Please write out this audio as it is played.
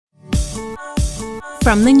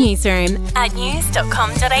From the newsroom at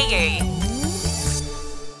news.com.au.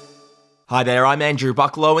 Hi there, I'm Andrew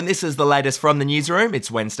Bucklow and this is the latest from the newsroom. It's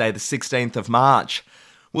Wednesday the 16th of March.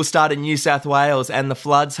 We'll start in New South Wales and the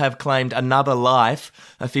floods have claimed another life.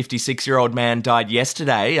 A 56-year-old man died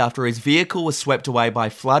yesterday after his vehicle was swept away by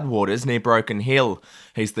floodwaters near Broken Hill.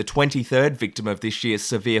 He's the 23rd victim of this year's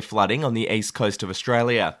severe flooding on the east coast of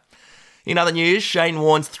Australia. In other news, Shane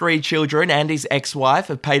Warne's 3 children and his ex-wife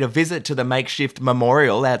have paid a visit to the makeshift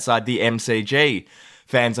memorial outside the MCG.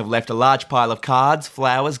 Fans have left a large pile of cards,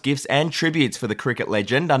 flowers, gifts and tributes for the cricket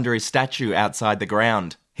legend under his statue outside the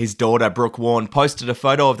ground. His daughter, Brooke Warne, posted a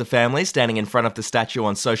photo of the family standing in front of the statue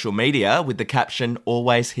on social media with the caption,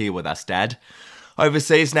 "Always here with us, Dad."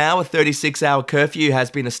 Overseas now, a 36-hour curfew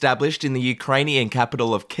has been established in the Ukrainian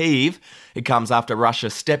capital of Kyiv. It comes after Russia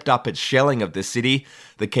stepped up its shelling of the city.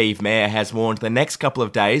 The Kyiv mayor has warned the next couple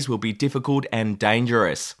of days will be difficult and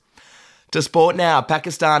dangerous. To sport now,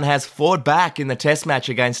 Pakistan has fought back in the test match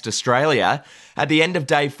against Australia. At the end of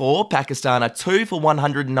day 4, Pakistan are 2 for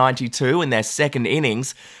 192 in their second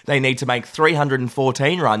innings. They need to make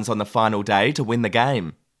 314 runs on the final day to win the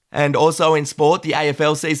game. And also in sport, the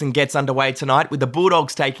AFL season gets underway tonight with the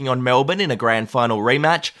Bulldogs taking on Melbourne in a grand final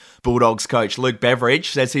rematch. Bulldogs coach Luke Beveridge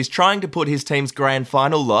says he's trying to put his team's grand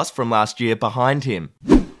final loss from last year behind him.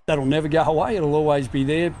 That'll never go away, it'll always be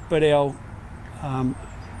there, but our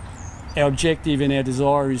objective and our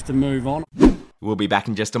desire is to move on. We'll be back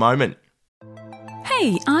in just a moment.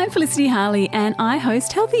 Hey, I'm Felicity Harley and I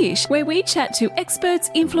host Healthyish, where we chat to experts,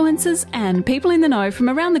 influencers and people in the know from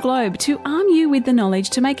around the globe to arm you with the knowledge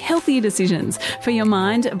to make healthier decisions for your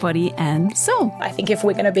mind, body and soul. I think if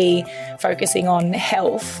we're going to be focusing on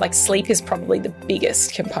health, like sleep is probably the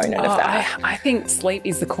biggest component of that. I think sleep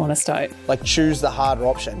is the cornerstone. Like choose the harder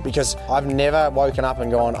option, because I've never woken up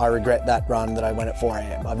and gone, I regret that run that I went at 4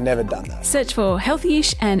 a.m. I've never done that. Search for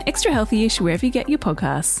Healthyish and Extra Healthyish wherever you get your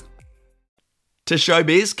podcasts. To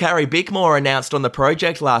showbiz, Carrie Bickmore announced on The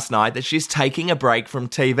Project last night that she's taking a break from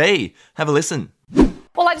TV. Have a listen.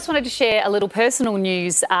 Well, I just wanted to share a little personal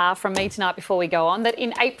news from me tonight before we go on, that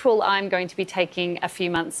in April I'm going to be taking a few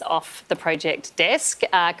months off the Project desk.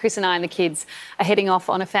 Chris and I and the kids are heading off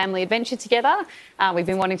on a family adventure together. We've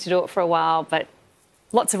been wanting to do it for a while, but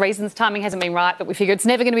lots of reasons. Timing hasn't been right, but we figured it's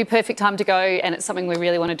never going to be perfect time to go, and it's something we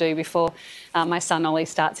really want to do before my son Ollie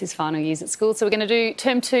starts his final years at school. So we're going to do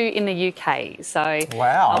term 2 in the UK. So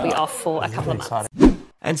Wow. I'll be off for a couple of months.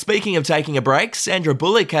 And speaking of taking a break, Sandra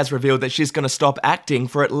Bullock has revealed that she's going to stop acting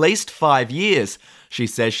for at least 5 years. She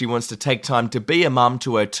says she wants to take time to be a mum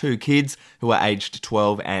to her 2 kids who are aged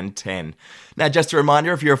 12 and 10. Now, just a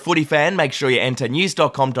reminder, if you're a footy fan, make sure you enter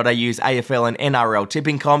news.com.au's AFL and NRL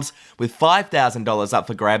tipping comps with $5,000 up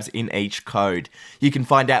for grabs in each code. You can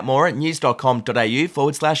find out more at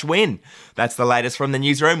news.com.au/win. That's the latest from the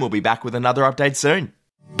newsroom. We'll be back with another update soon.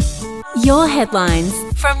 Your headlines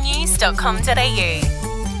from news.com.au.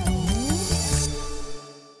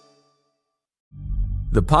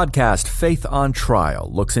 The podcast Faith on Trial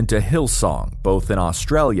looks into Hillsong, both in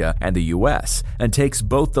Australia and the US, and takes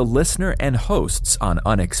both the listener and hosts on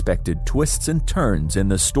unexpected twists and turns in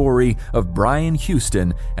the story of Brian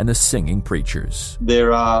Houston and the Singing Preachers.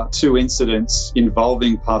 There are 2 incidents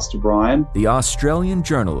involving Pastor Brian. The Australian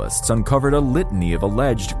journalists uncovered a litany of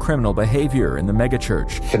alleged criminal behavior in the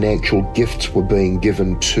megachurch. Financial gifts were being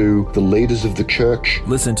given to the leaders of the church.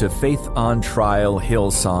 Listen to Faith on Trial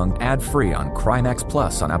Hillsong ad-free on Crimex Plus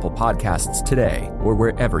on Apple Podcasts today or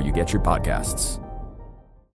wherever you get your podcasts.